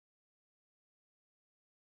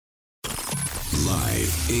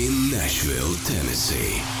live in Nashville,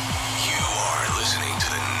 Tennessee. You are listening to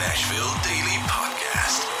the Nashville Daily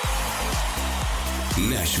Podcast.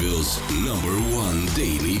 Nashville's #1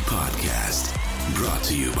 daily podcast. Brought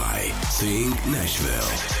to you by Think Nashville.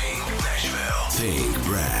 Think Nashville. Think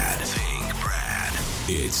Brad. Think Brad.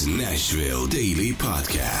 It's Nashville Daily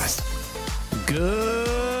Podcast.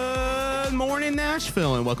 Good morning,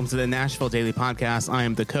 Nashville, and welcome to the Nashville Daily Podcast. I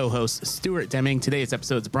am the co-host, Stuart Deming. Today's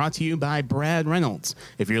episode is brought to you by Brad Reynolds.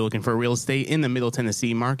 If you're looking for real estate in the Middle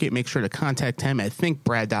Tennessee market, make sure to contact him at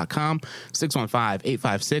thinkbrad.com,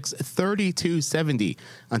 615-856-3270.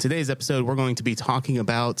 On today's episode, we're going to be talking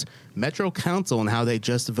about Metro Council and how they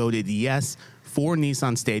just voted yes for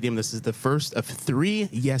Nissan Stadium. This is the first of 3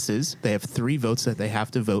 yeses. They have 3 votes that they have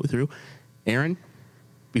to vote through. Aaron,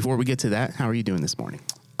 before we get to that, how are you doing this morning?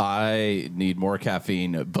 I need more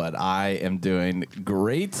caffeine, but I am doing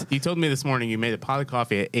great. You told me this morning you made a pot of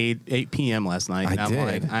coffee at 8 p.m. last night. I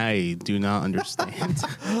did. Like, I do not understand.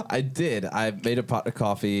 I did. I made a pot of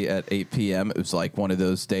coffee at 8 p.m. It was like one of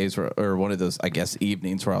those days or one of those, I guess,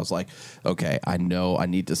 evenings where I was like, okay, I know I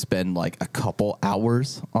need to spend like a couple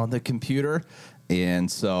hours on the computer. And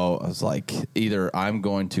so I was like, either I'm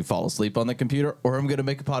going to fall asleep on the computer or I'm going to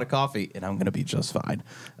make a pot of coffee and I'm going to be just fine.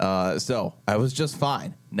 So I was just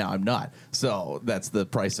fine. Now I'm not. So that's the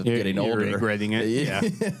price of getting older. You're regretting it. Yeah.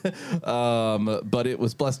 But it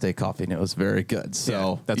was Blessed Day coffee and it was very good.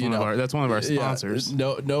 So yeah, that's one of our sponsors.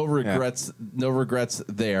 Yeah, no regrets. Yeah. No regrets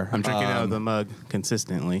there. I'm drinking out of the mug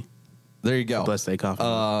consistently. There you go. Blessed Day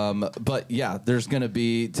coffee. But yeah, there's going to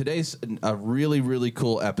be today's a really, really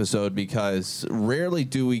cool episode because rarely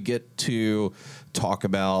do we get to talk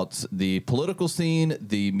about the political scene,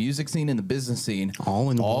 the music scene, and the business scene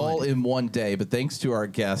all in one day. But thanks to our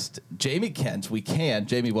guest, Jamie Kent, we can.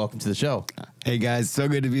 Jamie, welcome to the show. Hey, guys. So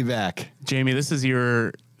good to be back. Jamie, this is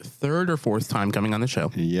your 3rd or 4th time coming on the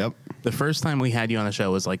show. Yep. The first time we had you on the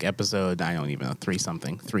show was like episode, I don't even know,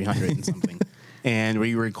 300 and something. And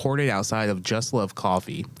we recorded outside of Just Love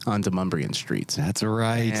Coffee on Demonbreun Street. That's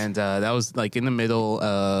right. And that was like in the middle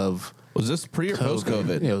of... Was this pre or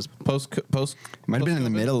post-COVID? It was post. Might have been in the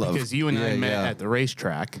middle of... Because you and I met at the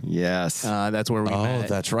racetrack. Yes. That's where we met. Oh,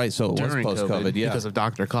 that's right. So it was post-COVID, yeah. Because of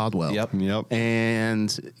Dr. Caldwell. Yep.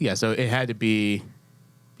 And yeah, so it had to be...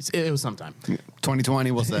 It was sometime. 2020,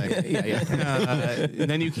 we'll say. Yeah.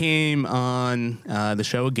 Then you came on the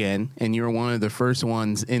show again, and you were one of the first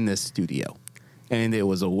ones in this studio. And it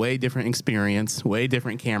was a way different experience, way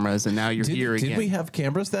different cameras, and now you're here again. Did we have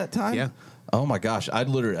cameras that time? Yeah. Oh, my gosh. I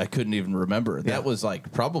couldn't even remember. Yeah. That was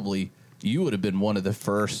like probably, you would have been one of the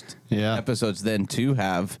first episodes then to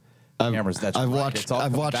have cameras. That's I've watched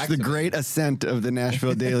the great ascent of the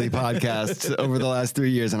Nashville Daily Podcast over the last 3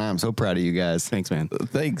 years, and I'm so proud of you guys. Thanks, man.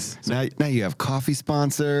 Thanks. Now you have coffee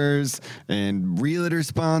sponsors and realtor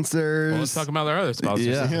sponsors. Well, let's talk about our other sponsors.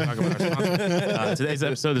 Yeah. Talk about our sponsors. Today's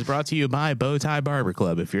episode is brought to you by Bowtie Barber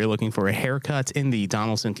Club. If you're looking for a haircut in the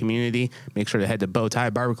Donaldson community, make sure to head to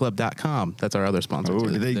bowtiebarberclub.com. That's our other sponsor. Oh,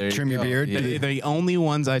 do they trim your beard? They're the only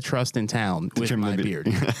ones I trust in town with my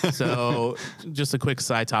beard. So, just a quick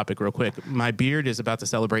side topic real quick. My beard is about to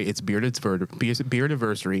celebrate its beard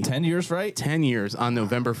anniversary. 10 years, right? 10 years on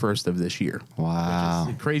November 1st of this year. Wow.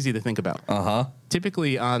 Which is crazy to think about. Uh-huh.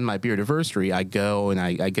 Typically on my beard anniversary, I go and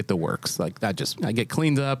I get the works. Like I get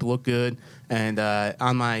cleaned up, look good. And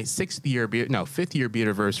on my 5th year beard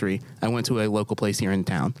anniversary, I went to a local place here in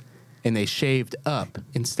town, and they shaved up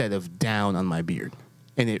instead of down on my beard.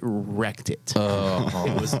 And it wrecked it. Oh.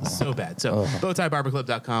 It was so bad. So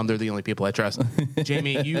bowtiebarberclub.com, they're the only people I trust.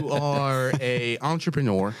 Jamie, you are a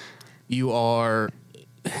entrepreneur. You are,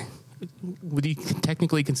 would you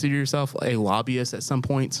technically consider yourself a lobbyist at some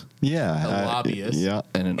point? Yeah. A lobbyist. Yeah.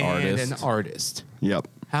 And an artist. Yep.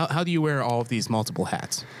 How do you wear all of these multiple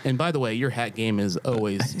hats? And by the way, your hat game is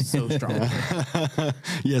always so strong.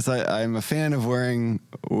 Yes, I'm a fan of wearing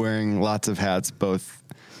lots of hats, both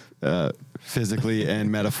physically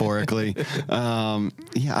and metaphorically.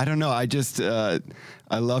 I don't know. I just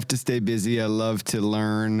I love to stay busy. I love to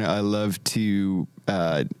learn. I love to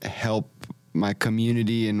help my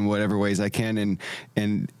community in whatever ways I can.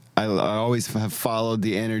 And I always have followed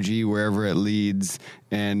the energy wherever it leads.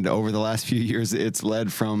 And over the last few years, it's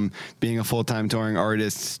led from being a full-time touring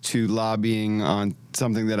artist to lobbying on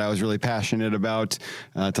something that I was really passionate about,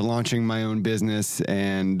 to launching my own business.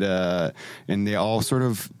 And they all sort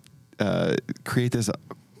of create this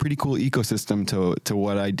pretty cool ecosystem to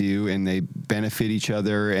what I do, and they benefit each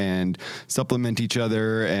other and supplement each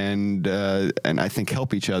other, and I think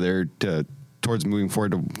help each other towards moving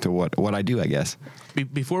forward to what I do, I guess.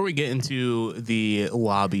 Before we get into the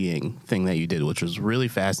lobbying thing that you did, which was really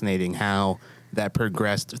fascinating, how that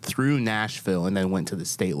progressed through Nashville and then went to the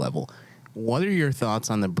state level. What are your thoughts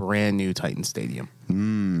on the brand new Titan Stadium?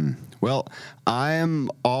 Well, I'm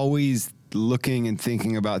always looking and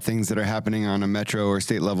thinking about things that are happening on a metro or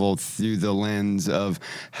state level through the lens of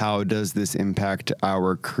how does this impact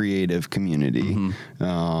our creative community?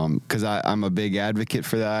 Because I'm a big advocate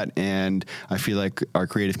for that, and I feel like our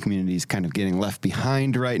creative community is kind of getting left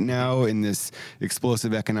behind right now in this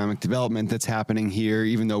explosive economic development that's happening here,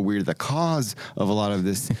 even though we're the cause of a lot of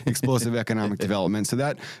this explosive economic development. So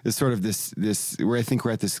that is sort of this where I think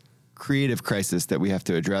we're at this creative crisis that we have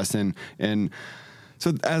to address. And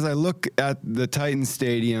so as I look at the Titan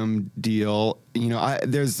Stadium deal,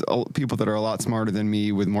 there's people that are a lot smarter than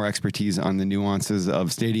me with more expertise on the nuances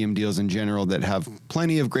of stadium deals in general that have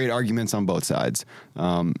plenty of great arguments on both sides.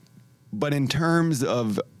 But in terms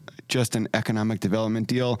of just an economic development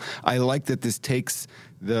deal, I like that this takes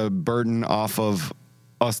the burden off of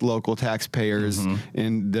us local taxpayers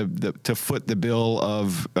and to foot the bill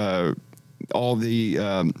of all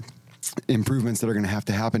the improvements that are going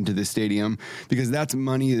to happen to this stadium, because that's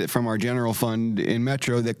money that from our general fund in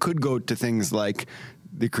Metro that could go to things like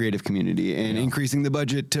the creative community and increasing the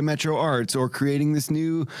budget to Metro Arts or creating this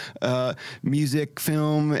new music,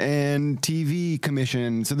 film, and TV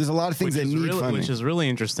commission. So there's a lot of things that need funding. Which is really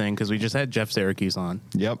interesting because we just had Jeff Syracuse on.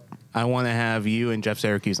 Yep. I want to have you and Jeff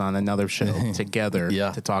Syracuse on another show together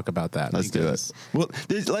to talk about that. Let's do it. Well,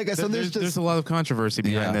 there's a lot of controversy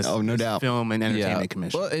behind this. Oh, no doubt. Film and Entertainment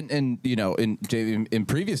Commission. Well, and in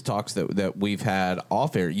previous talks that we've had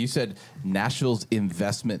off air, you said Nashville's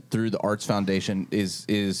investment through the Arts Foundation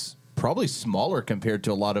is probably smaller compared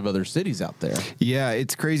to a lot of other cities out there. Yeah,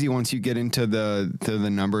 it's crazy once you get into the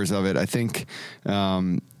numbers of it. I think.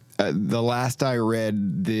 The last I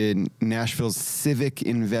read, the Nashville's civic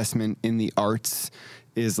investment in the arts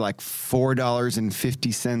is like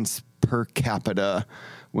 $4.50 per capita.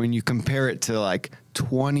 When you compare it to like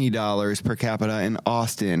 $20 per capita in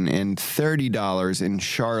Austin and $30 in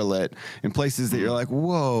Charlotte, in places that you're like,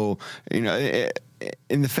 whoa,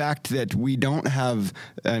 in the fact that we don't have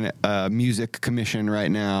a music commission right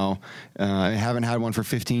now, I haven't had one for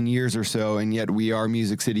 15 years or so, and yet we are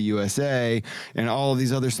Music City USA, and all of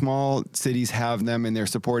these other small cities have them, and they're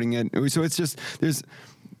supporting it. So it's just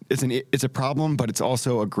it's a problem, but it's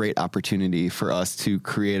also a great opportunity for us to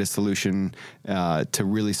create a solution to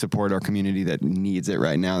really support our community that needs it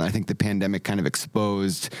right now. And I think the pandemic kind of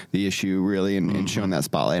exposed the issue really and shone that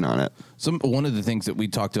spotlight on it. One of the things that we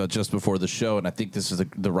talked about just before the show, and I think this is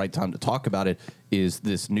the right time to talk about it, is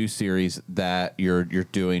this new series that you're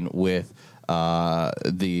doing with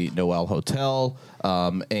the Noel Hotel,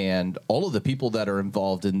 and all of the people that are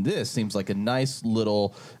involved in this. Seems like a nice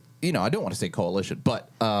little, I don't want to say coalition, but,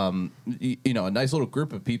 a nice little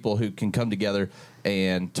group of people who can come together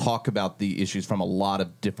and talk about the issues from a lot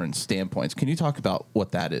of different standpoints. Can you talk about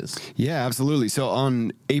what that is? Yeah, absolutely. So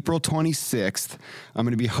on April 26th, I'm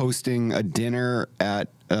going to be hosting a dinner at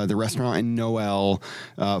the restaurant in Noel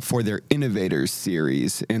for their Innovators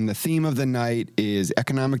series. And the theme of the night is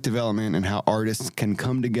economic development and how artists can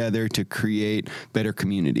come together to create better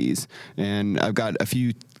communities. And I've got a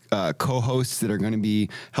few co-hosts that are going to be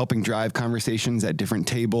helping drive conversations at different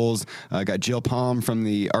tables. I got Jill Palm from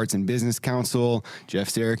the Arts and Business Council, Jeff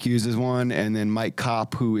Syracuse is one, and then Mike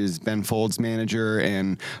Kopp, who is Ben Folds' manager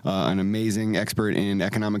and an amazing expert in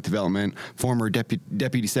economic development, former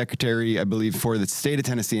deputy secretary, I believe, for the state of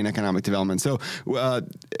Tennessee in economic development. So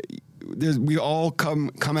we all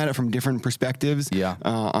come at it from different perspectives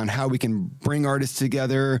on how we can bring artists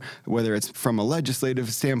together, whether it's from a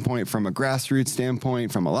legislative standpoint, from a grassroots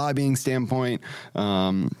standpoint, from a lobbying standpoint,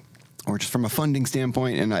 or just from a funding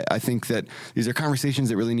standpoint. And I think that these are conversations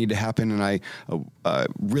that really need to happen. And I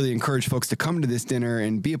really encourage folks to come to this dinner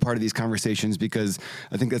and be a part of these conversations, because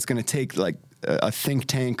I think that's going to take like a think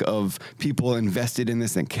tank of people invested in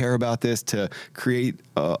this and care about this to create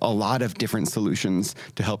a lot of different solutions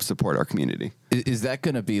to help support our community. Is that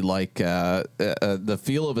going to be like the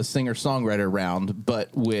feel of a singer-songwriter round, but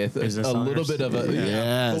with a little bit of a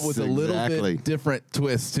yes, but with a little bit different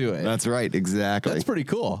twist to it? That's right, exactly. That's pretty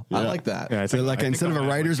cool. Yeah. I like that. Yeah, so like instead of a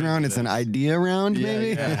writers round, it's an idea round,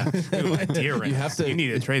 maybe. Yeah. Idea round. You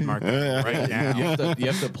need a trademark right now. You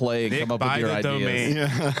have to play and come up with your ideas.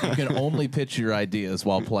 Yeah. You can only pitch your ideas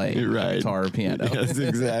while playing guitar or piano. Yes,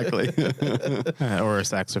 exactly. Or a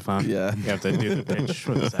saxophone. Yeah, you have to do the pitch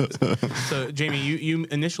with the saxophone. So, Jamie, you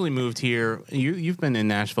initially moved here. You've been in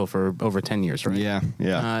Nashville for over 10 years, right? Yeah.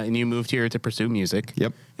 And you moved here to pursue music.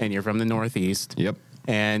 Yep. And you're from the Northeast. Yep.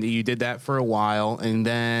 And you did that for a while, and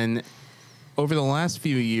then over the last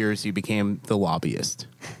few years, you became the lobbyist.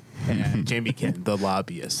 And Jamie Kent, the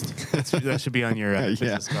lobbyist. That should be on your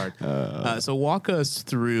business card. So walk us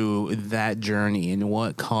through that journey and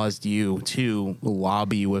what caused you to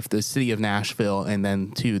lobby with the city of Nashville and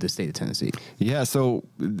then to the state of Tennessee. Yeah, so,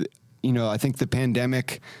 I think the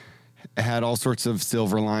pandemic had all sorts of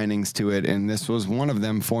silver linings to it, and this was one of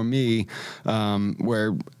them for me,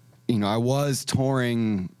 where, I was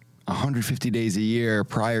touring 150 days a year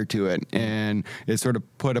prior to it, and it sort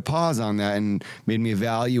of put a pause on that and made me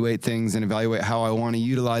evaluate things and evaluate how I want to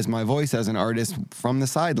utilize my voice as an artist from the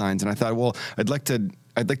sidelines. And I thought, well, I'd like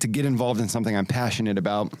to get involved in something I'm passionate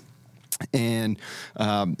about. And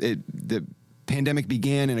the pandemic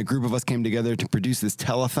began, and a group of us came together to produce this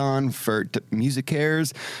telethon for Music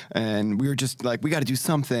Cares, and we were just like, we got to do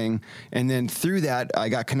something. And then through that, I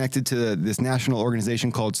got connected to this national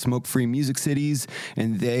organization called Smoke Free Music Cities,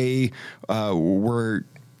 and they were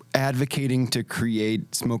advocating to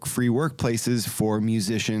create smoke-free workplaces for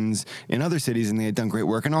musicians in other cities, and they had done great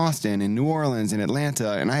work in Austin, in New Orleans, in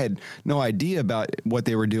Atlanta, and I had no idea about what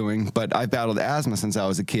they were doing, but I've battled asthma since I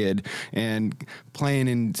was a kid, and playing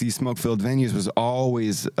in these smoke-filled venues was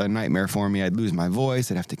always a nightmare for me. I'd lose my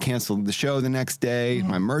voice, I'd have to cancel the show the next day,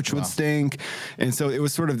 my merch would stink, and so it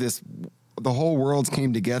was sort of this, the whole world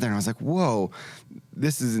came together, and I was like, whoa,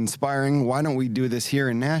 this is inspiring. Why don't we do this here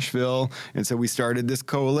in Nashville? And so we started this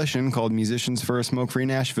coalition called Musicians for a Smoke-Free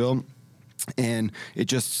Nashville, and it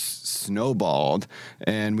just snowballed.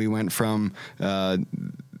 And we went from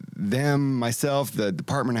them, myself, the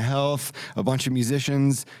Department of Health, a bunch of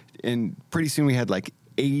musicians, and pretty soon we had like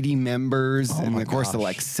 80 members in the course of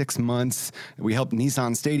like 6 months. We helped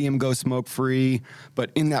Nissan Stadium go smoke free.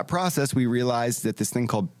 But in that process, we realized that this thing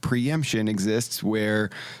called preemption exists where,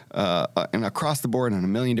 and across the board on a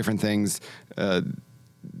million different things,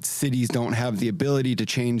 cities don't have the ability to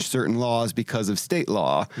change certain laws because of state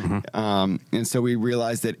law. And so we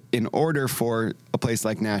realized that in order for a place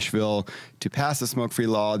like Nashville to pass a smoke-free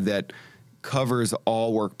law that covers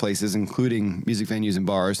all workplaces, including music venues and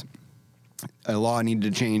bars, a law needed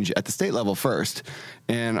to change at the state level first.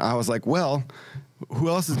 And I was like, well, who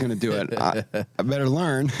else is going to do it? I better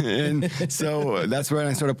learn. And so that's when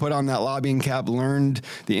I sort of put on that lobbying cap, learned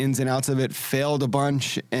the ins and outs of it, failed a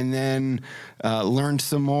bunch, and then learned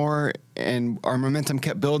some more. And our momentum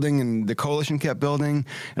kept building and the coalition kept building.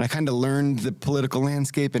 And I kind of learned the political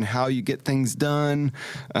landscape and how you get things done.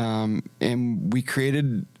 And we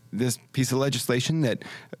created this piece of legislation that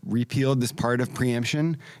repealed this part of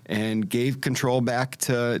preemption and gave control back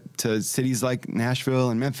to cities like Nashville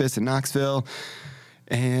and Memphis and Knoxville.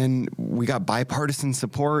 And we got bipartisan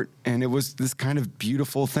support, and it was this kind of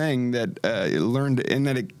beautiful thing that learned, in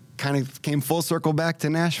that it kind of came full circle back to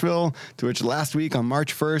Nashville, to which last week on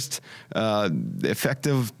March 1st,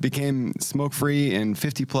 effective became smoke-free in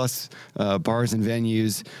 50-plus bars and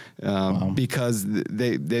venues because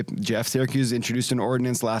Jeff Syracuse introduced an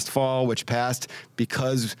ordinance last fall, which passed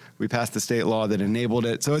because we passed the state law that enabled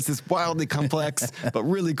it. So it's this wildly complex but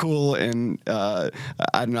really cool, and I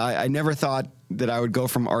don't know, I never thought that I would go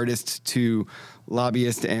from artist to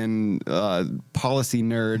lobbyist and policy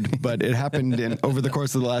nerd, but it happened over the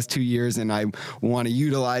course of the last 2 years, and I want to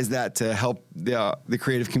utilize that to help the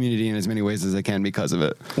creative community in as many ways as I can because of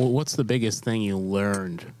it. Well, what's the biggest thing you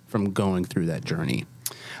learned from going through that journey?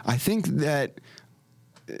 I think that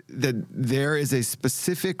there is a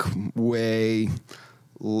specific way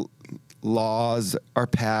laws are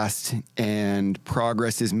passed and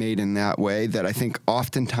progress is made in that way that I think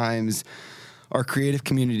oftentimes our creative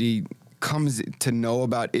community comes to know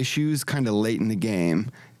about issues kind of late in the game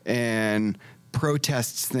and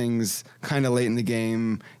protests things kind of late in the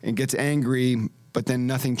game and gets angry, but then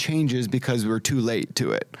nothing changes because we're too late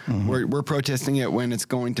to it. We're protesting it when it's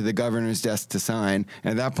going to the governor's desk to sign,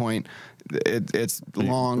 and at that point, it's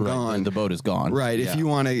long gone. The boat is gone. Right. Yeah. If you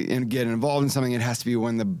want to get involved in something, it has to be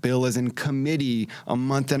when the bill is in committee a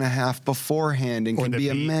month and a half beforehand and can be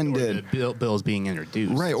amended. Or the bill is being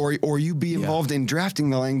introduced. Right. Or you be involved in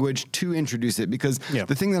drafting the language to introduce it. Because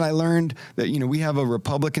the thing that I learned that, we have a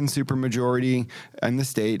Republican supermajority in the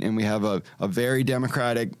state, and we have a very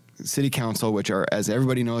Democratic city council, which are, as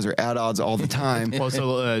everybody knows, are at odds all the time. Well,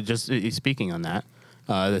 so just speaking on that,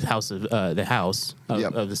 the House of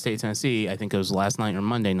the state of Tennessee, I think it was last night or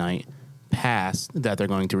Monday night, passed that they're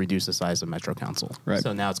going to reduce the size of Metro Council. Right.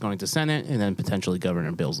 So now it's going to Senate and then potentially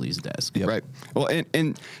Governor Billsley's desk. Yep. Right. Well,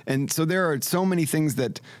 and so there are so many things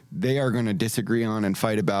that they are going to disagree on and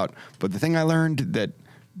fight about. But the thing I learned that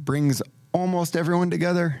brings almost everyone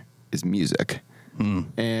together is music.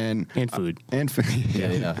 And food. And food.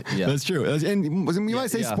 Yeah. That's true. And you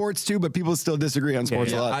might say sports too, but people still disagree on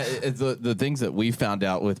sports a lot. The things that we found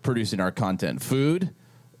out with producing our content, food,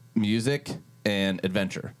 music, and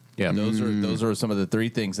adventure. Yeah. Those are some of the three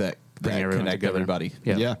things that everyone connect together. everybody.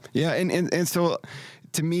 Yeah. And so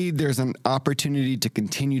to me, there's an opportunity to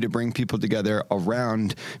continue to bring people together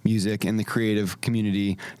around music and the creative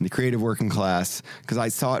community and the creative working class, because I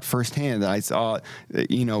saw it firsthand. I saw,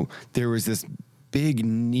 there was this big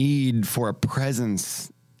need for a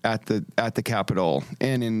presence at the Capitol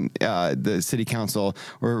and in the city council,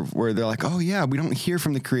 where they're like, oh yeah, we don't hear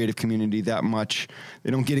from the creative community that much. They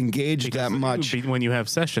don't get engaged that much. When you have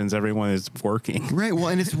sessions, everyone is working. Right. Well,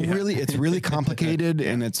 and it's really complicated,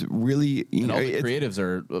 and it's really And all the creatives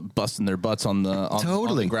are busting their butts on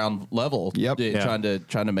the ground level, Yep. trying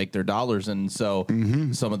to make their dollars. And so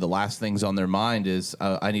some of the last things on their mind is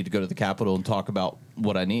I need to go to the Capitol and talk about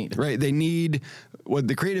what I need. Right. What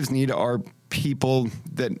the creatives need are people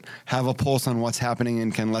that have a pulse on what's happening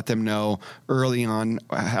and can let them know early on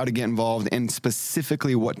how to get involved and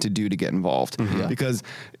specifically what to do to get involved. Yeah. Because,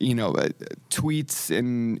 tweets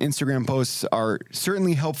and Instagram posts are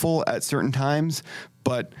certainly helpful at certain times,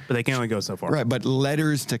 but they can only go so far. Right, but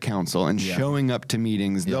letters to council and showing up to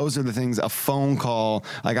meetings, those are the things, a phone call.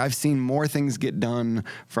 Like, I've seen more things get done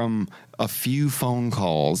from a few phone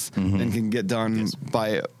calls than can get done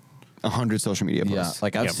by 100 social media posts. Yeah,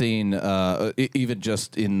 like I've seen, even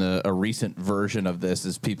just in a recent version of this,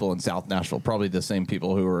 is people in South Nashville, probably the same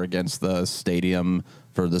people who are against the stadium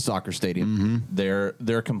for the soccer stadium.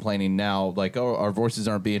 They're complaining now, like, oh, our voices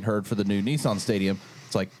aren't being heard for the new Nissan stadium.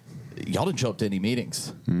 It's like, y'all didn't show up to any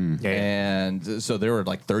meetings. And so there were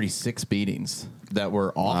like 36 meetings that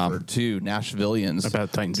were offered to Nashvillians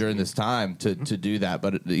About Titans during this time to do that.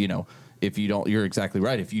 But, if you don't, you're exactly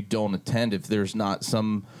right. If you don't attend, if there's not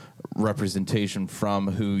some representation from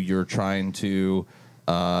who you're trying to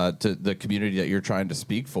the community that you're trying to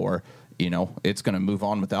speak for, it's going to move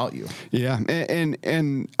on without you. Yeah,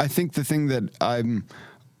 and I think the thing that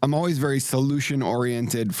I'm always very solution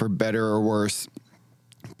oriented, for better or worse.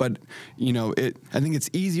 But I think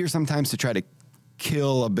it's easier sometimes to try to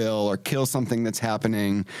kill a bill or kill something that's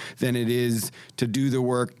happening than it is to do the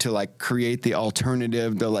work to like create the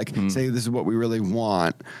alternative, to like say this is what we really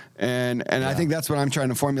want. And I think that's what I'm trying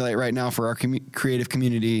to formulate right now for our creative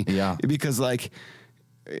community. Yeah, because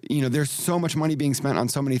there's so much money being spent on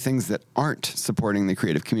so many things that aren't supporting the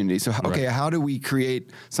creative community. So how do we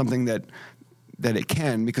create something that it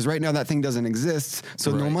can? Because right now that thing doesn't exist,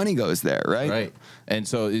 so no money goes there, right? Right. And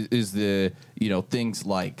so is the things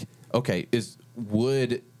like,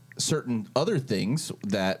 would certain other things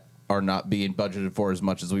that are not being budgeted for as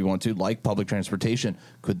much as we want to, like public transportation,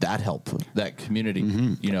 could that help that community?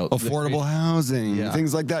 Affordable housing,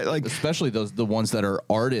 things like that, like especially the ones that are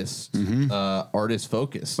artist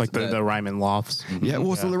focused, like the Ryman Lofts.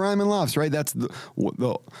 So the Ryman Lofts, right? That's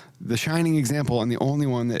the shining example, and the only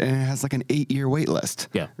one that, and it has like an 8-year wait list.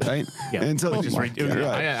 Right. And so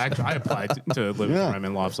I applied to live in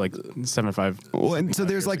Ryman Lofts like 75. Well, and so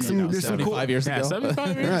there's like some 75 years ago.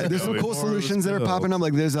 75 years. Right. There's some cool solutions that are popping up.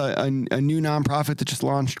 Like there's a new nonprofit that just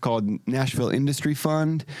launched called Nashville Industry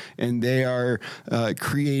Fund, and they are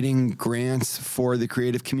creating grants for the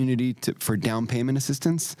creative community for down payment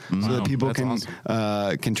assistance, so that people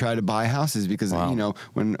can try to buy houses. Because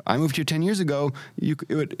when I moved here 10 years ago, you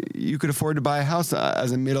could afford to buy a house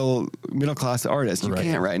as a middle class artist. You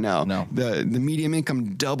can't right now. No. The median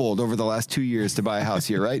income doubled over the last 2 years to buy a house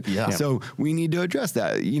here, right? So we need to address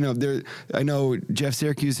that. I know Jeff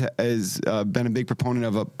Syracuse has been a big proponent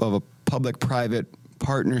of a public-private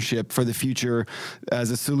partnership for the future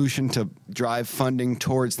as a solution to drive funding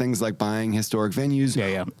towards things like buying historic venues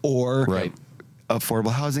or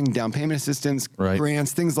affordable housing, down payment assistance,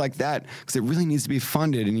 grants, things like that, because it really needs to be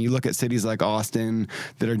funded. And you look at cities like Austin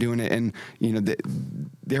that are doing it, and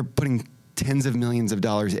they're putting tens of millions of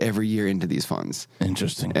dollars every year into these funds.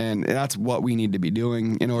 Interesting. And that's what we need to be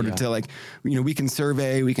doing in order to we can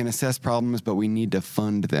survey, we can assess problems, but we need to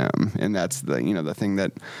fund them. And that's the thing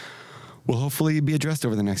that will hopefully be addressed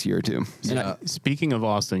over the next year or two. Speaking of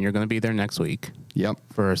Austin, you're going to be there next week. Yep.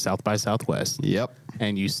 For South by Southwest. Yep.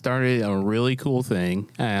 And you started a really cool thing,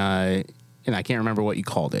 and I can't remember what you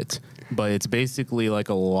called it, but it's basically like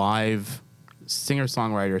a live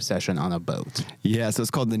singer-songwriter session on a boat. Yeah, so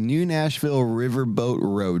it's called the New Nashville Riverboat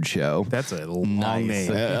Roadshow. That's a long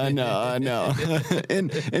name. I know.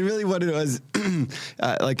 and really what it was,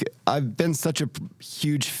 I've been such a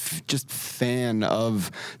huge fan of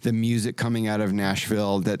the music coming out of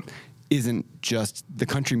Nashville that isn't just the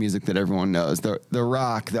country music that everyone knows. The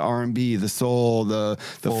rock, the R&B, the soul, the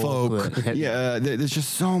folk. There's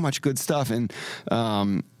just so much good stuff. And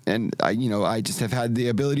I just have had the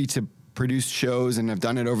ability to produced shows and have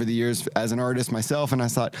done it over the years as an artist myself. And I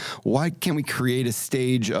thought, why can't we create a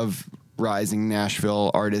stage of rising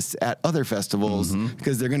Nashville artists at other festivals,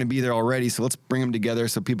 because they're going to be there already. So let's bring them together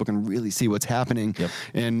so people can really see what's happening. Yep.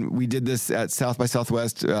 And we did this at South by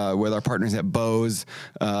Southwest with our partners at Bose.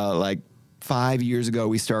 Like 5 years ago,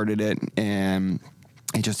 we started it, and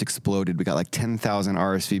it just exploded. We got like 10,000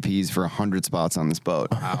 RSVPs for 100 spots on this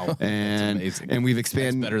boat. Wow. And, that's amazing. And we've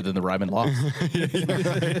expanded. That's better than the Ryman Lofts. Yeah.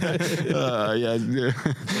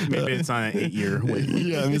 Maybe it's on an 8-year wait list.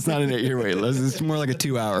 Yeah, I mean, it's not an 8-year wait list. It's more like a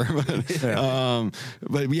 2-hour.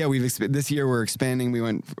 But yeah, this year we're expanding.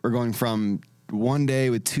 We're going from one day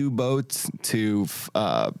with 2 boats to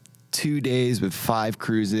 2 days with 5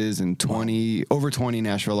 cruises and over 20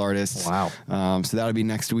 Nashville artists. Wow. So that'll be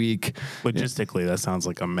next week. Logistically, that sounds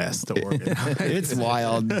like a mess to organize. It's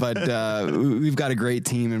wild, but we've got a great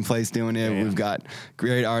team in place doing it. Yeah. We've got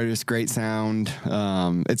great artists, great sound.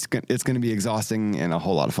 It's going to be exhausting and a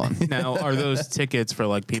whole lot of fun. Now, are those tickets for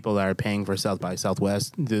like people that are paying for South by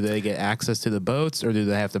Southwest? Do they get access to the boats, or do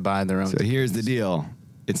they have to buy their own? So here's the deal: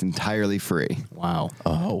 it's entirely free. Wow.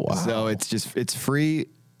 Oh wow. So it's free.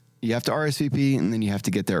 You have to RSVP, and then you have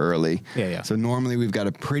to get there early. Yeah. So normally we've got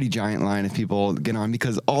a pretty giant line of people get on,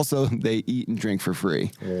 because also they eat and drink for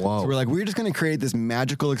free. Whoa. So we're like, we're just going to create this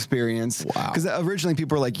magical experience. Wow. Because originally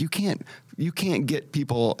people were like, you can't get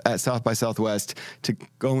people at South by Southwest to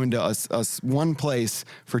go into one place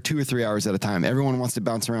for 2 or 3 hours at a time. Everyone wants to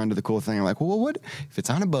bounce around to the cool thing. I'm like, well, what if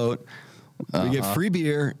it's on a boat? We get free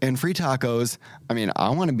beer and free tacos. I mean, I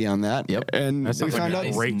want to be on that. Yep. And That we sounds like found a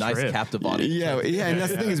out. great nice trip. captive audience. Yeah, and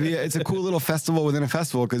that's the thing is, it's a cool little festival within a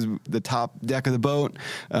festival, because the top deck of the boat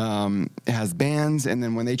has bands, and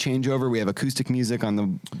then when they change over, we have acoustic music on the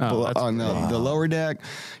lower deck.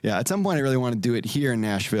 Yeah, at some point, I really want to do it here in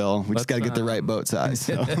Nashville. We just got to get the right boat size.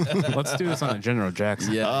 So. Let's do this on a General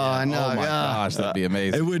Jackson. Yeah. Oh, I know. Oh my gosh, that'd be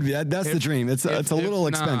amazing. It would be. That's the dream. It's a little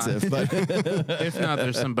expensive, but If not,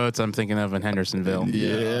 there's some boats I'm thinking of in Hendersonville.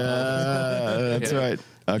 yeah, that's right.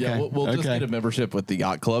 Okay. Yeah, we'll just get a membership with the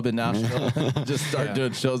yacht club in Nashville. Just start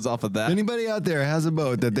doing shows off of that. Anybody out there has a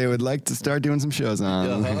boat that they would like to start doing some shows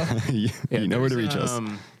on, you know where to reach us.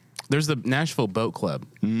 There's the Nashville Boat Club.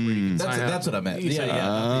 That's what I meant. So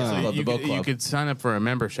the boat club. you could sign up for a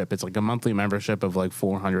membership. It's like a monthly membership of like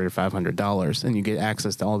 $400 or $500, and you get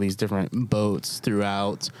access to all these different boats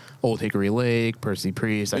throughout Old Hickory Lake, Percy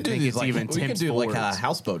Priest. I think it's even we can Tim's do like a Fords.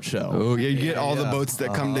 houseboat show. Oh, yeah, you get all the boats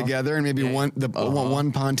that come together, and maybe one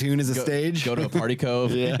pontoon is a stage. Go to a party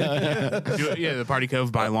cove. The Party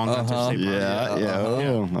Cove by Long Hunter State Park.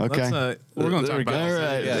 Oh, okay. We're going to talk about All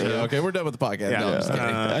right. Okay, we're done with the podcast. Yeah. No, I'm just kidding.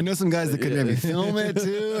 I know some guys that could maybe film it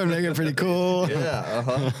too and make it pretty cool. Live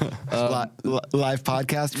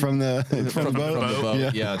podcast from the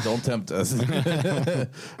boat. Yeah, don't tempt us.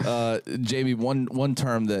 Jamie, one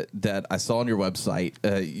term that I saw on your website,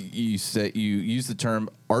 you said you use the term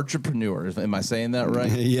entrepreneur. Am I saying that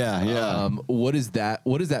right? Yeah. What does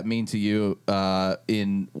that mean to you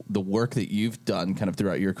in the work that you've done kind of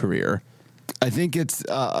throughout your career? I think it's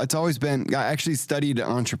always been. I actually studied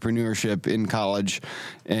entrepreneurship in college,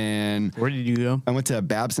 and Where did you go? I went to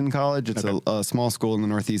Babson College. It's a small school in the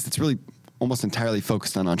Northeast. It's really almost entirely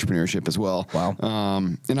focused on entrepreneurship as well. Wow.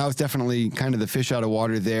 And I was definitely kind of the fish out of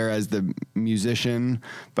water there as the musician,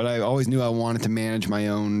 but I always knew I wanted to manage my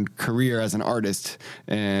own career as an artist,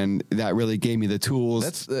 and that really gave me the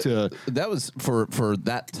tools that was for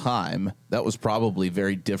that time. That was probably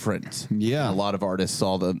very different. Yeah. A lot of artists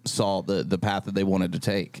saw the path that they wanted to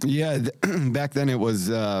take. Yeah, back then it was,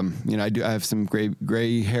 I have some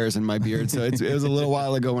gray hairs in my beard, so it was a little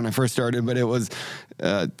while ago when I first started, but it was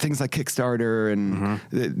things like Kickstarter and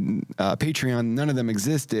Patreon. None of them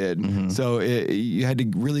existed, so you had to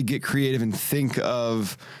really get creative and think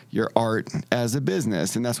of your art as a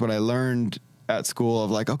business, and that's what I learned at school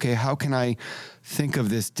of like, okay, how can I think of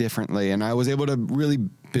this differently? And I was able to really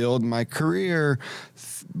build my career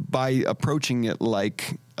by approaching it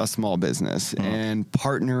like a small business and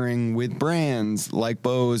partnering with brands like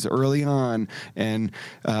Bose early on, and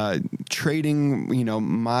trading,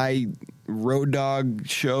 my Road Dog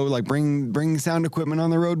show, like bring sound equipment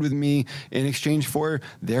on the road with me in exchange for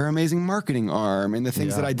their amazing marketing arm and the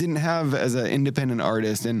things that I didn't have as an independent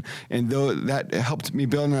artist, and though that helped me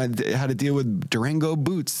build, and I had to deal with Durango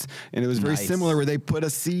boots, and it was very similar where they put a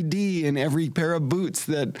CD in every pair of boots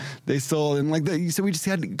that they sold, and like that. So we just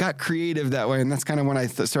got creative that way, and that's kind of when I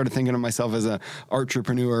started thinking of myself as a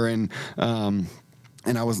entrepreneur, and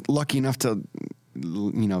I was lucky enough to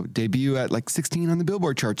debut at like 16 on the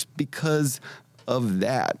Billboard charts because of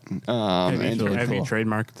that. Have you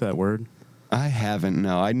trademarked that word? I haven't.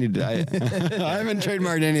 No, I need to. I haven't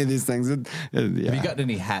trademarked any of these things. Yeah. Have you gotten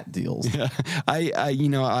any hat deals? Yeah.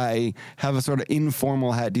 I have a sort of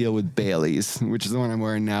informal hat deal with Bailey's, which is the one I'm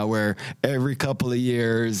wearing now, where every couple of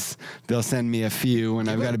years they'll send me a few when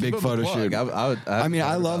I've got a big photo shoot.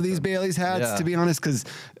 I love these Bailey's hats, to be honest, because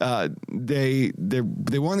they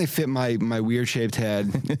fit my weird shaped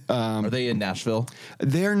head. Are they in Nashville?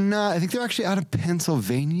 They're not. I think they're actually out of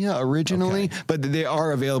Pennsylvania originally, but they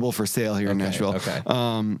are available for sale here in Nashville. Okay.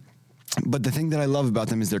 But the thing that I love about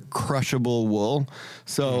them is they're crushable wool.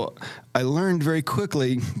 So I learned very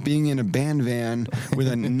quickly, being in a band van with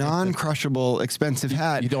a non-crushable, expensive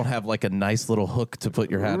hat. You don't have like a nice little hook to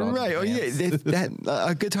put your hat on. Right. Oh, yeah.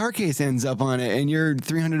 A guitar case ends up on it, and your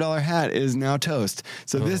 $300 hat is now toast.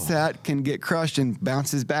 So this hat can get crushed and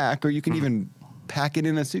bounces back, or you can even pack it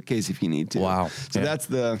in a suitcase if you need to. Wow. So that's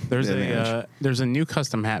there's a new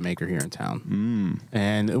custom hat maker here in town.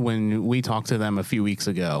 And when we talked to them a few weeks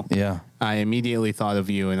ago, I immediately thought of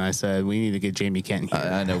you, and I said, we need to get Jamie Kent here.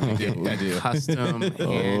 I know we do. We do. Custom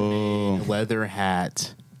handmade leather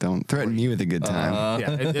hat. Don't threaten me with a good time.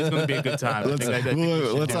 It's going to be a good time.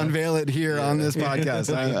 Let's unveil it here on this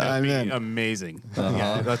podcast. I'm in. Amazing.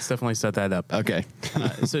 Yeah, let's definitely set that up. Okay.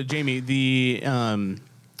 So, Jamie,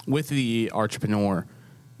 with the Archpreneur,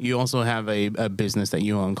 you also have a business that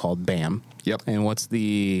you own called BAM. Yep. And what's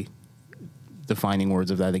the defining words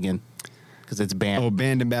of that again? Because it's BAM. Oh,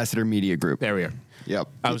 Band Ambassador Media Group. There we are. Yep.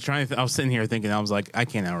 I was I was sitting here thinking, I was like, I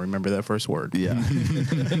can't now remember that first word. Yeah.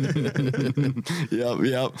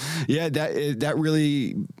 Yep. Yeah, that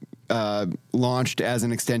really launched as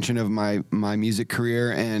an extension of my music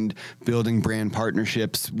career and building brand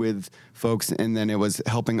partnerships with folks, and then it was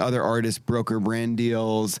helping other artists broker brand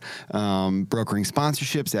deals, brokering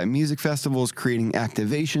sponsorships at music festivals, creating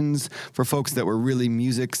activations for folks that were really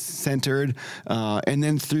music centered, and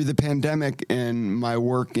then through the pandemic and my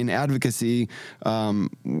work in advocacy,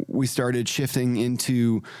 we started shifting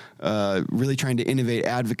into really trying to innovate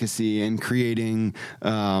advocacy and creating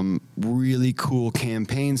really cool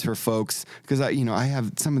campaigns for folks, because I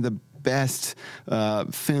have some of the best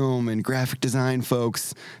film and graphic design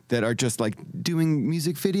folks that are just like doing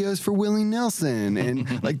music videos for Willie Nelson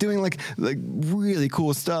and like doing like really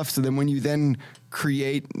cool stuff. So then when you then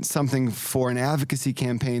create something for an advocacy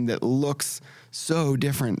campaign that looks so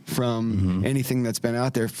different from anything that's been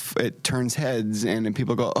out there, it turns heads, and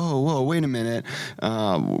people go, oh, whoa, wait a minute,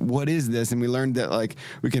 what is this? And we learned that like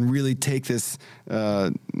we can really take this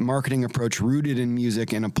marketing approach rooted in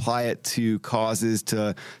music and apply it to causes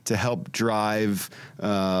to help drive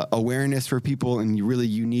awareness for people in really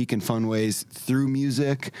unique and fun ways through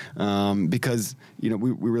music, because we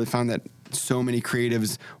really found that so many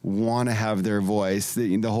creatives want to have their voice.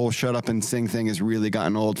 The whole shut up and sing thing has really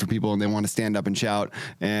gotten old for people, and they want to stand up and shout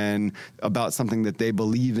and about something that they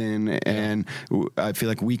believe in. And I feel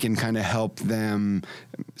like we can kind of help them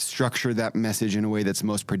structure that message in a way that's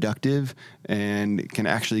most productive and can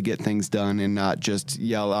actually get things done and not just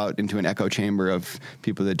yell out into an echo chamber of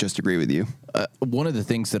people that just agree with you. One of the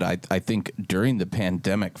things that I think during the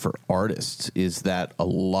pandemic for artists is that a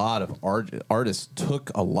lot of artists took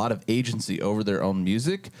a lot of agency over their own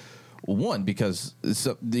music. One, because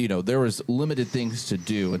there was limited things to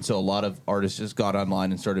do, and so a lot of artists just got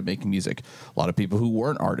online and started making music. A lot of people who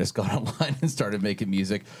weren't artists got online and started making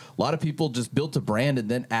music. A lot of people just built a brand and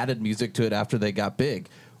then added music to it after they got big.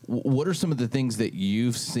 What are some of the things that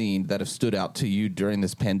you've seen that have stood out to you during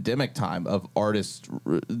this pandemic time of artists,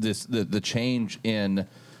 the change in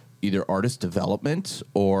either artist development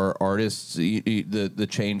or artists, the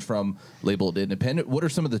change from labeled independent? What are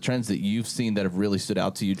some of the trends that you've seen that have really stood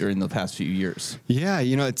out to you during the past few years? Yeah,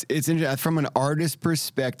 it's interesting. From an artist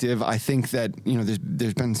perspective, I think that,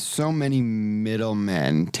 there's been so many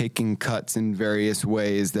middlemen taking cuts in various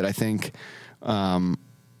ways that I think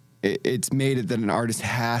it's made it that an artist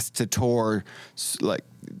has to tour like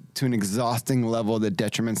to an exhausting level that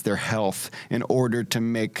detriments their health in order to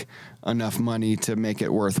make enough money to make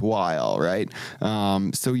it worthwhile, right?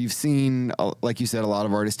 So you've seen, like you said, a lot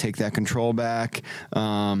of artists take that control back.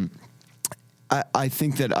 I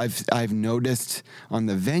think that I've noticed on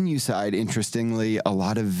the venue side, interestingly, a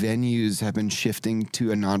lot of venues have been shifting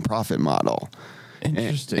to a nonprofit model.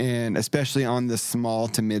 Interesting. And especially on the small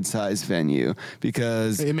to mid-sized venue,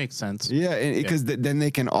 because it makes sense. Yeah, because then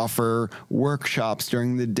they can offer workshops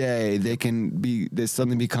during the day. They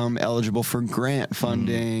suddenly become eligible for grant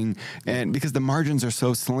funding, and because the margins are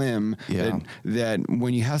so slim that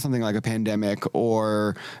when you have something like a pandemic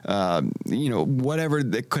or whatever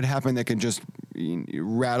that could happen that can just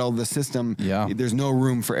rattle the system, Yeah. there's no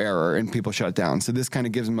room for error and people shut down. So this kind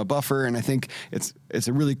of gives them a buffer, and I think it's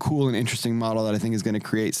a really cool and interesting model that I think is going to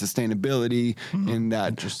create sustainability in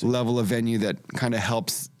that level of venue that kind of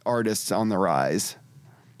helps artists on the rise.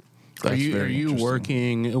 Are you very interesting.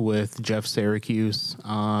 working with Jeff Syracuse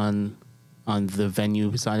on the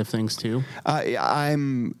venue side of things too?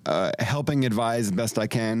 I'm helping advise best I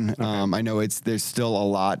can. I know there's still a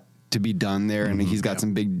lot to be done there, and he's got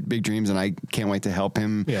some big dreams, and I can't wait to help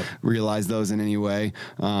him realize those in any way.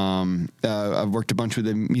 I've worked a bunch with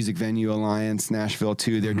the Music Venue Alliance, Nashville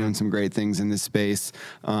too. They're doing some great things in this space.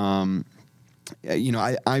 I'm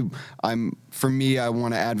for me, I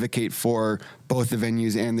want to advocate for both the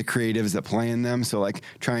venues and the creatives that play in them. So like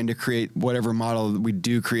trying to create whatever model we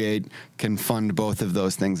do create can fund both of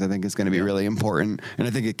those things. I think is going to be really important, and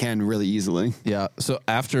I think it can really easily. Yeah. So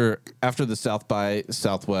after the South by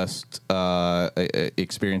Southwest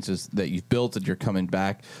experiences that you've built and you're coming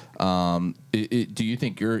back, do you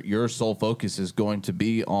think your sole focus is going to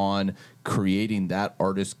be on creating that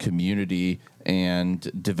artist community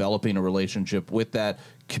and developing a relationship with that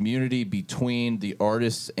community between the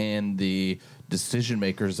artists and the decision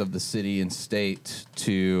makers of the city and state?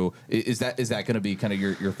 Is that going to be kind of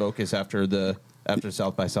your focus after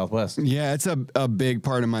South by Southwest? Yeah, it's a big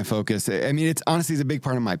part of my focus. I mean, it's honestly a big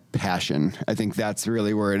part of my passion. I think that's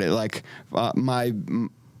really where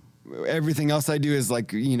everything else I do is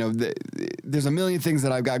like, there's a million things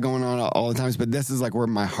that I've got going on all the times, but this is like where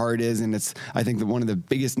my heart is. And it's, I think that one of the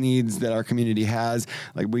biggest needs that our community has,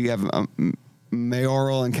 like we have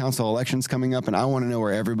mayoral and council elections coming up, and I want to know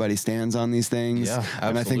where everybody stands on these things. Yeah,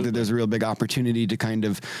 and I think that there's a real big opportunity to kind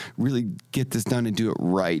of really get this done and do it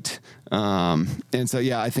right. And so,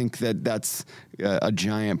 yeah, I think that that's a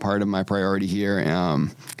giant part of my priority here.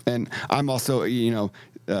 And I'm also,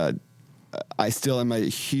 I still am a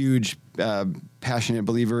huge, passionate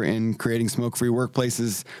believer in creating smoke-free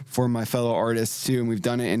workplaces for my fellow artists too, and we've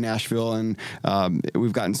done it in Nashville, and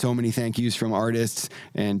we've gotten so many thank yous from artists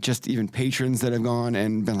and just even patrons that have gone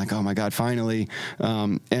and been like, oh my God, finally.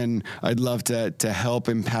 And I'd love to help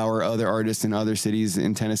empower other artists in other cities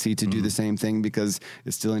in Tennessee to do the same thing, because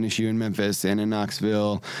it's still an issue in Memphis and in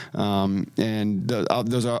Knoxville. And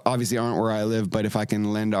those obviously aren't where I live, but if I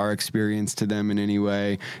can lend our experience to them in any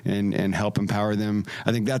way and help empower them,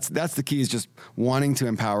 I think that's the key, is just wanting to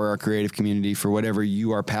empower our creative community for whatever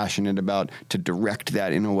you are passionate about, to direct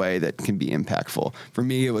that in a way that can be impactful. For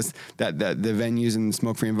me, it was that the venues and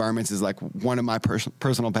smoke-free environments is like one of my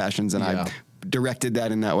personal passions, and I directed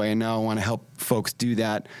that in that way. And now I want to help folks do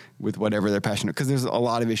that with whatever they're passionate, because there's a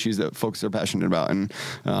lot of issues that folks are passionate about. And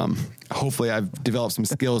hopefully I've developed some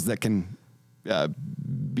skills that can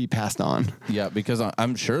be passed on. Yeah, because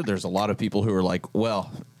I'm sure there's a lot of people who are like, well,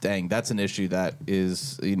 dang, that's an issue that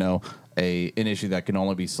is, an issue that can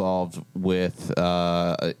only be solved with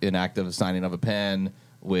an act of signing of a pen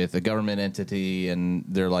with a government entity, and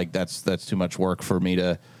they're like, that's too much work for me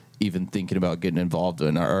to even thinking about getting involved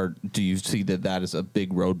in. Or do you see that is a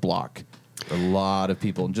big roadblock for a lot of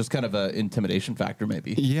people, and just kind of an intimidation factor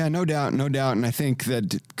maybe? Yeah, no doubt. And I think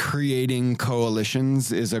that creating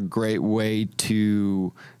coalitions is a great way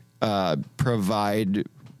to provide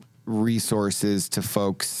resources to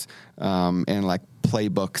folks, and like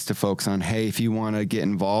playbooks to folks on, hey, if you want to get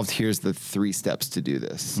involved, here's the 3 steps to do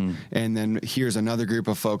this. And then here's another group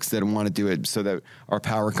of folks that want to do it, so that our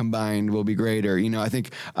power combined will be greater. I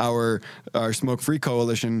think our smoke-free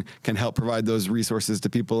coalition can help provide those resources to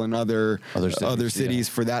people in other cities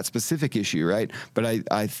for that specific issue, right? But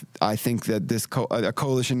I think that this a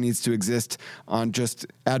coalition needs to exist on just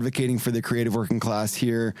advocating for the creative working class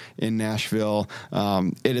here in Nashville.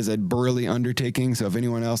 It is a burly undertaking, so if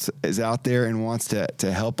anyone else is out there and wants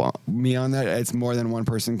to help me on that, it's more than one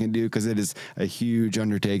person can do, because it is a huge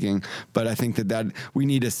undertaking. But I think that we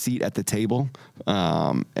need a seat at the table,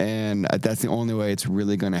 and that's the only way it's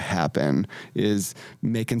really going to happen, is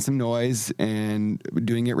making some noise and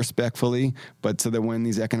doing it respectfully, but so that when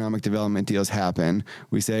these economic development deals happen,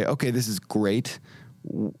 we say, okay, this is great.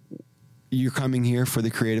 You're coming here for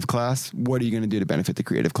the creative class. What are you going to do to benefit the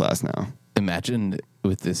creative class now? Imagine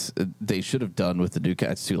with this, they should have done with the new,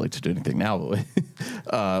 it's too late to do anything now,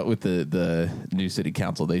 but with the new city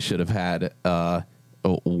council, they should have had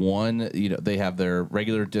one, they have their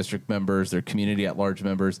regular district members, their community at large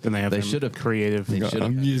members. Then they should have creative. They should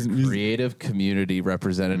have creative community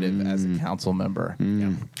representative as a council member.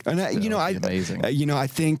 And amazing. I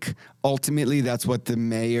think ultimately that's what the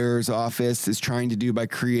mayor's office is trying to do by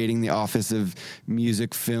creating the Office of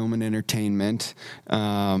Music, Film, and Entertainment.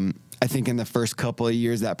 I think in the first couple of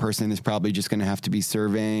years, that person is probably just going to have to be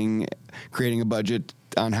surveying, creating a budget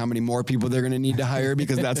on how many more people they're going to need to hire,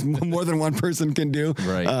 because that's more than one person can do.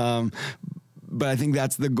 Right. But I think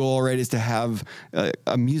that's the goal, right, is to have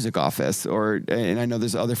a music office, and I know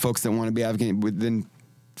there's other folks that want to be advocating within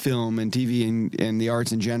film and TV and the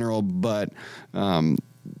arts in general, but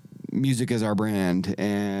music is our brand,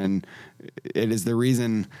 and it is the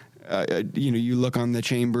reason. You look on the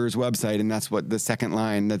Chamber's website, and that's what the second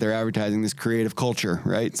line that they're advertising, this creative culture,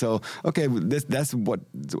 right? So, okay, that's what's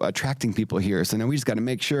attracting people here. So now we just got to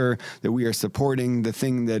make sure that we are supporting the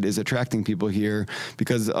thing that is attracting people here,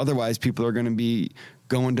 because otherwise people are going to be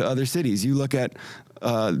going to other cities. You look at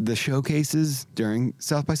the showcases during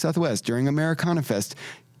South by Southwest, during Americana Fest.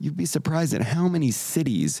 You'd be surprised at how many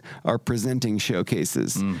cities are presenting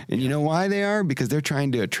showcases. And you know why they are? Because they're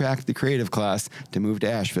trying to attract the creative class to move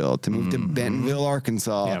to Asheville, to move to Bentonville,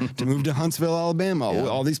 Arkansas, to move to Huntsville, Alabama,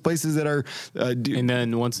 all these places that are... and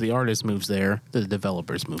then once the artist moves there, the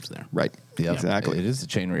developers moves there. Right. Yeah, Exactly. It is a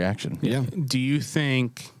chain reaction. Yeah. Do you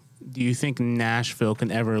think Nashville can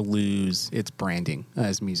ever lose its branding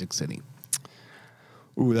as Music City?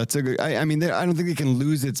 Ooh, that's a good. I mean, I don't think it can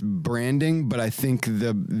lose its branding, but I think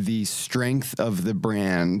the strength of the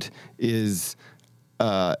brand is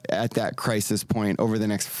at that crisis point over the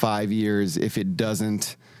next 5 years. If it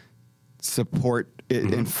doesn't support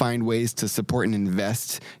it and find ways to support and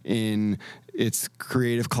invest in its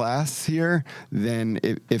creative class here, then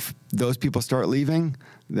if those people start leaving,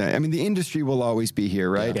 I mean, the industry will always be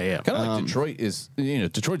here, right? Yeah. Kind of like Detroit is,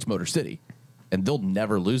 Detroit's Motor City, and they'll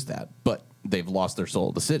never lose that, but they've lost their soul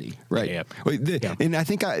of the city. Right. Yeah. And I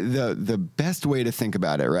think the best way to think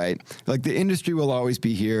about it, right? Like, the industry will always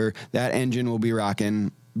be here. That engine will be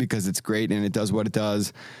rocking because it's great and it does what it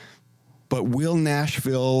does. But will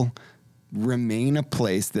Nashville remain a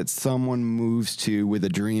place that someone moves to with a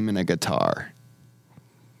dream and a guitar?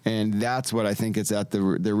 And that's what I think it's at the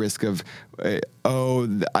risk of,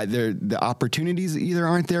 the opportunities either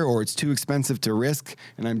aren't there or it's too expensive to risk,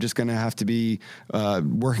 and I'm just going to have to be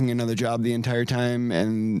working another job the entire time,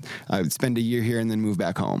 and I would spend a year here and then move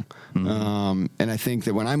back home. And I think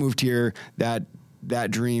that when I moved here,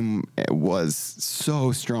 that dream was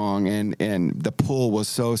so strong, and the pull was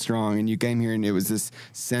so strong, and you came here and it was this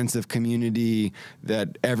sense of community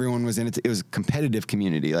that everyone was in it. It was a competitive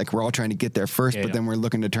community. Like, we're all trying to get there first, but then we're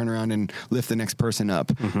looking to turn around and lift the next person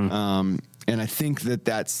up. And I think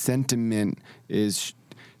that sentiment is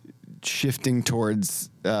shifting towards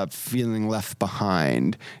feeling left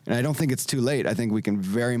behind. And I don't think it's too late. I think we can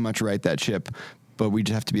very much right that ship, but we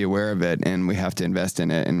just have to be aware of it, and we have to invest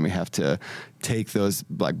in it, and we have to take those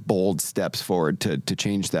bold steps forward to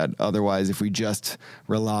change that. Otherwise, if we just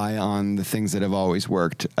rely on the things that have always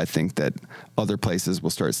worked, I think that other places will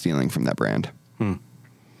start stealing from that brand.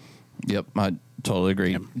 Yep, I totally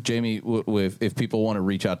agree. Yep. Jamie, if people want to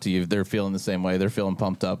reach out to you, if they're feeling the same way, they're feeling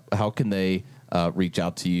pumped up, how can they reach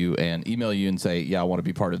out to you and email you and say, I want to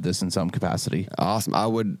be part of this in some capacity? Awesome. I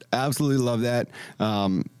would absolutely love that.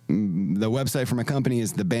 The website for my company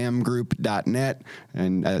is thebamgroup.net,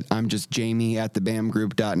 and I'm just Jamie at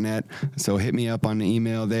thebamgroup.net. So hit me up on the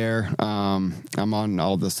email there. I'm on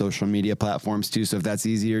all the social media platforms too, so if that's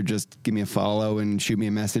easier, just give me a follow and shoot me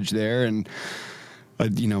a message there. And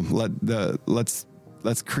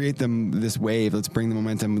let's create this wave. Let's bring the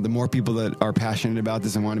momentum. The more people that are passionate about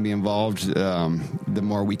this and want to be involved, the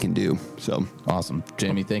more we can do. So awesome.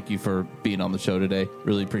 Jamie, thank you for being on the show today.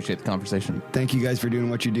 Really appreciate the conversation. Thank you guys for doing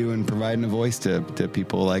what you do and providing a voice to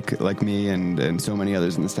people like me and so many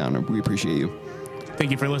others in this town. We appreciate you. Thank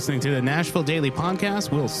you for listening to the Nashville Daily Podcast.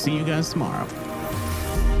 We'll see you guys tomorrow.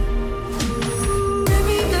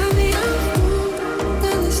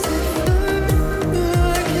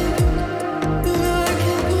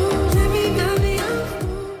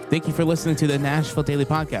 Thank you for listening to the Nashville Daily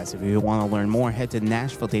Podcast. If you want to learn more, head to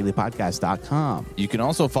NashvilleDailyPodcast.com. You can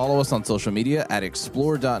also follow us on social media at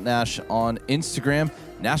explore.nash on Instagram,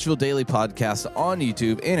 Nashville Daily Podcast on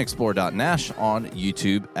YouTube, and explore.nash on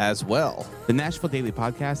YouTube as well. The Nashville Daily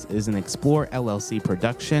Podcast is an Explore LLC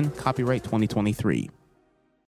production, copyright 2023.